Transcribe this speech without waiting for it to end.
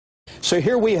So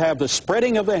here we have the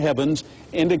spreading of the heavens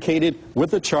indicated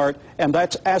with the chart, and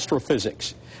that's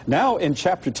astrophysics. Now in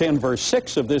chapter 10, verse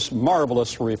 6 of this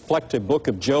marvelous reflective book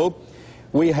of Job,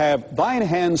 we have, thine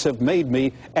hands have made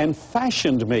me and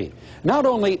fashioned me. Not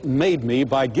only made me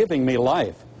by giving me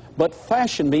life, but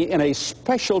fashioned me in a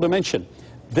special dimension.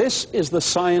 This is the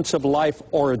science of life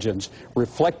origins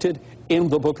reflected in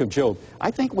the book of Job.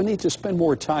 I think we need to spend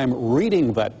more time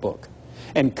reading that book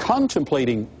and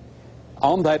contemplating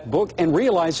on that book and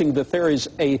realizing that there is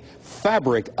a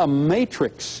fabric, a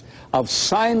matrix of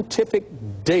scientific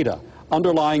data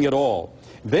underlying it all.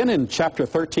 Then in chapter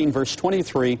 13, verse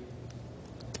 23,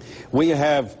 we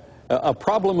have a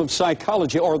problem of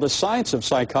psychology, or the science of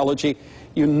psychology.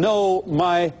 You know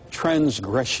my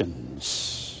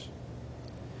transgressions.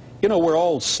 You know, we're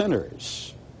all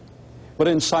sinners. But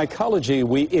in psychology,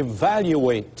 we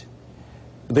evaluate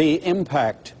the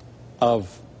impact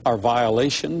of our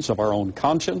violations of our own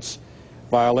conscience,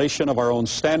 violation of our own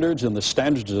standards and the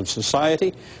standards of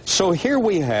society. So here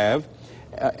we have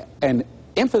an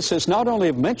emphasis not only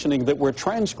of mentioning that we're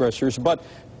transgressors, but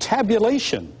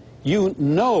tabulation. You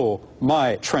know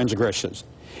my transgressions.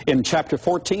 In chapter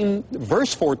 14,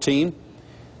 verse 14,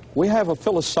 we have a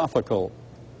philosophical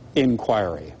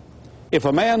inquiry. If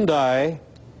a man die,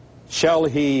 shall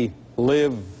he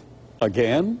live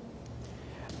again?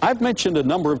 I've mentioned a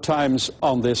number of times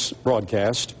on this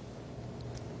broadcast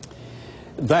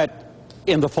that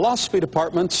in the philosophy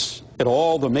departments at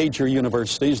all the major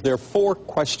universities, there are 4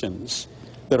 questions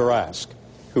that are asked.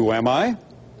 Who am I?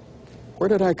 Where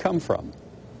did I come from?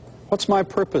 What's my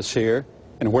purpose here,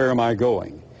 and where am I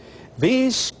going?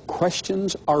 These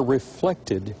questions are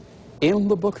reflected in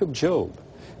the book of Job.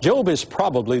 Job is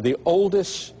probably the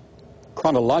oldest,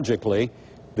 chronologically,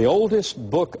 the oldest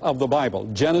book of the Bible.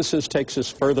 Genesis takes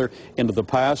us further into the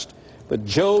past, but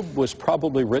Job was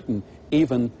probably written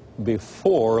even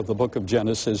before the book of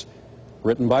Genesis,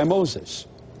 written by Moses.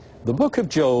 The book of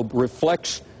Job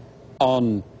reflects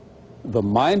on the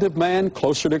mind of man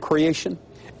closer to creation,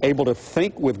 able to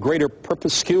think with greater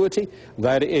perspicuity,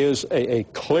 that is a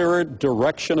clearer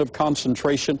direction of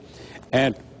concentration,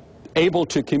 and able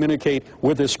to communicate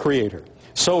with his Creator.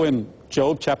 So in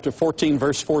Job chapter 14,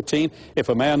 verse 14, if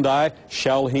a man die,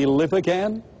 shall he live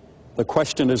again? The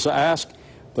question is asked.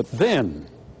 But then,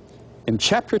 in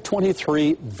chapter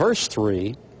 23, verse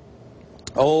 3,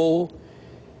 oh,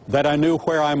 that I knew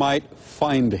where I might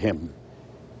find him.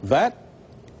 That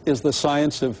is the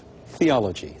science of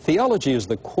theology. Theology is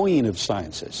the queen of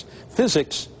sciences.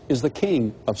 Physics is the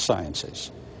king of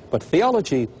sciences. But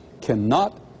theology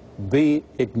cannot be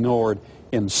ignored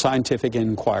in scientific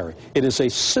inquiry. It is a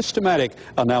systematic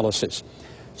analysis.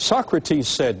 Socrates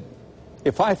said,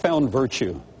 if I found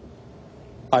virtue,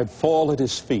 I'd fall at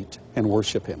his feet and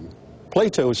worship him.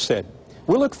 Plato said,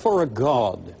 we look for a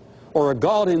God, or a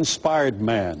God-inspired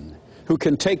man, who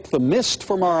can take the mist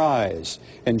from our eyes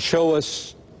and show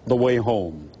us the way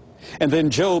home. And then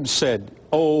Job said,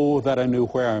 oh, that I knew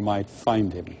where I might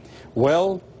find him.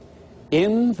 Well,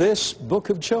 in this book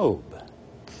of Job,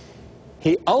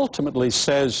 he ultimately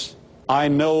says, I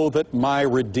know that my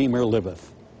Redeemer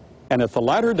liveth, and at the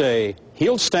latter day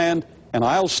he'll stand and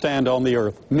I'll stand on the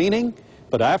earth. Meaning,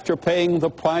 but after paying the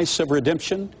price of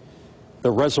redemption, the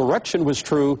resurrection was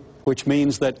true, which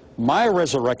means that my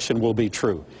resurrection will be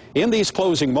true. In these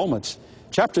closing moments,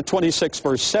 chapter 26,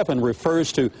 verse 7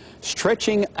 refers to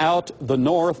stretching out the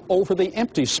north over the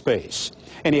empty space.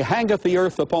 And he hangeth the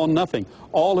earth upon nothing,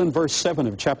 all in verse 7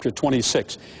 of chapter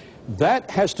 26. That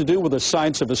has to do with the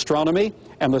science of astronomy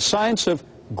and the science of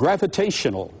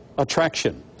gravitational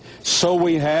attraction. So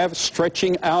we have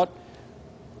stretching out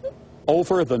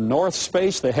over the north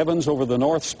space, the heavens over the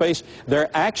north space. There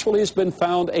actually has been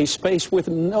found a space with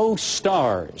no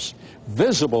stars,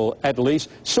 visible at least.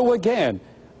 So again,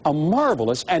 a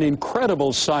marvelous and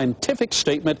incredible scientific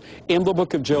statement in the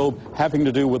book of Job having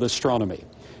to do with astronomy.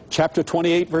 Chapter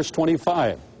 28, verse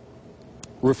 25.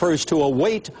 Refers to a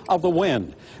weight of the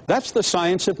wind. That's the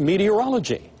science of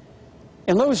meteorology.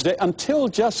 In those days, until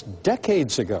just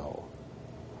decades ago,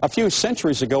 a few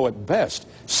centuries ago at best,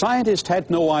 scientists had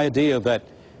no idea that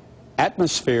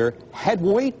atmosphere had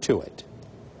weight to it.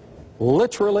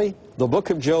 Literally, the book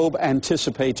of Job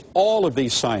anticipates all of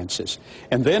these sciences.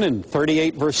 And then in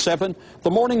 38 verse 7,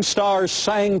 the morning stars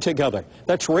sang together.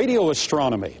 That's radio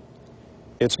astronomy.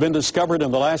 It's been discovered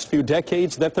in the last few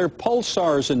decades that they're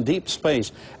pulsars in deep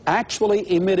space,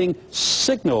 actually emitting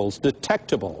signals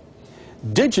detectable,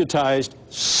 digitized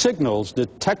signals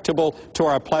detectable to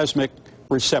our plasmic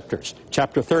receptors.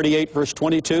 Chapter 38, verse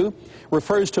 22,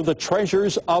 refers to the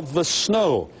treasures of the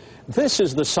snow. This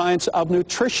is the science of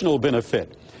nutritional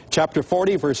benefit. Chapter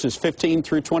 40, verses 15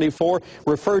 through 24,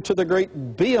 refer to the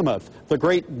great behemoth, the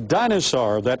great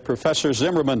dinosaur that Professor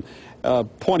Zimmerman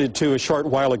pointed to a short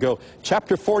while ago.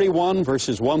 Chapter 41,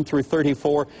 verses 1 through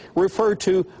 34, refer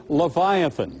to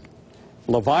Leviathan.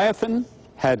 Leviathan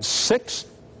had 6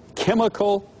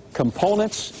 chemical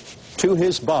components to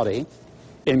his body,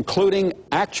 including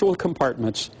actual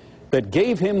compartments that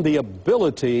gave him the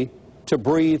ability to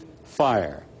breathe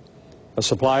fire. A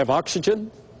supply of oxygen,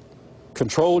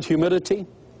 controlled humidity,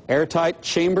 airtight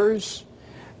chambers,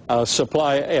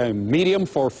 a medium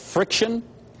for friction,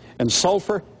 and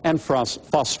sulfur and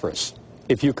phosphorus.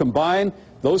 If you combine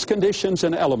those conditions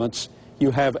and elements,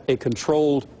 you have a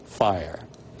controlled fire.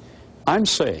 I'm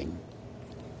saying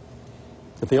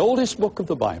that the oldest book of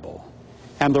the Bible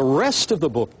and the rest of the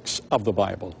books of the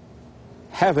Bible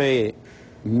have a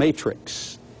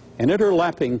matrix, an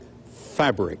interlapping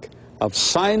fabric of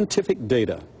scientific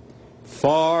data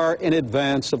far in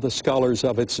advance of the scholars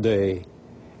of its day,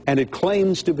 and it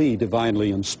claims to be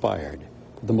divinely inspired.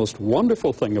 The most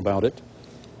wonderful thing about it,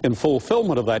 in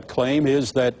fulfillment of that claim,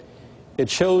 is that it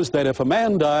shows that if a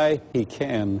man die, he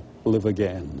can live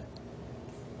again.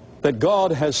 That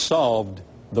God has solved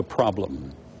the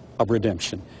problem of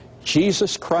redemption.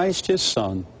 Jesus Christ, his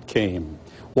Son, came,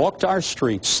 walked our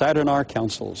streets, sat in our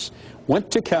councils,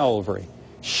 went to Calvary,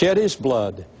 shed his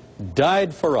blood,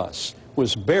 died for us,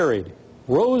 was buried,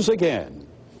 rose again,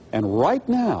 and right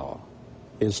now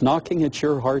is knocking at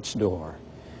your heart's door.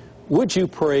 Would you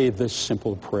pray this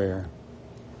simple prayer?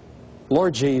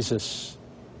 Lord Jesus,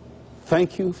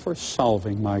 thank you for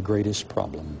solving my greatest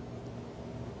problem.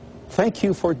 Thank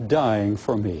you for dying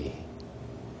for me.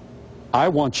 I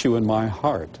want you in my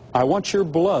heart. I want your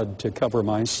blood to cover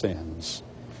my sins.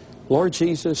 Lord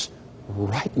Jesus,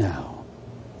 right now,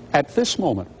 at this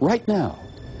moment, right now,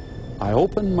 I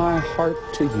open my heart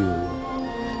to you.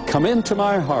 Come into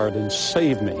my heart and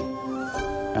save me,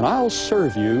 and I'll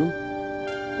serve you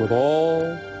with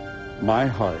all my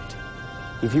heart.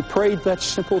 If you prayed that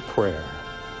simple prayer,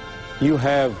 you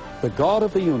have the God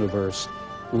of the universe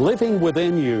living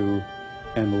within you,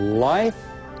 and life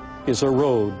is a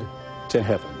road to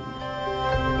heaven.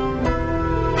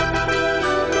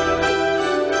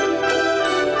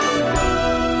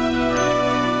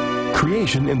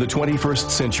 Creation in the 21st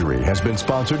Century has been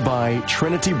sponsored by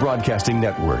Trinity Broadcasting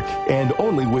Network, and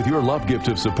only with your love gift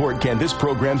of support can this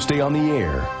program stay on the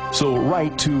air. So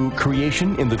write to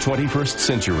Creation in the 21st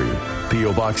Century,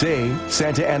 P.O. Box A,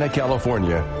 Santa Ana,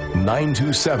 California,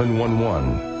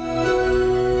 92711.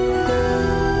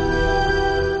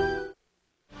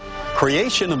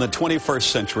 Creation in the 21st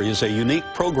Century is a unique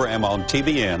program on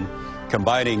TBN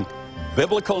combining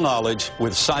biblical knowledge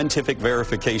with scientific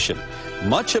verification.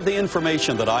 Much of the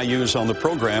information that I use on the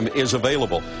program is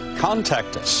available.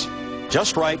 Contact us.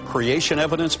 Just write Creation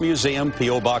Evidence Museum,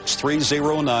 P.O. Box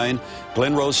 309,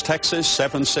 Glen Rose, Texas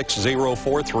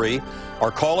 76043,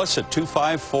 or call us at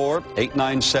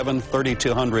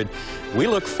 254-897-3200. We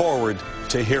look forward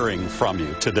to hearing from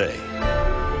you today.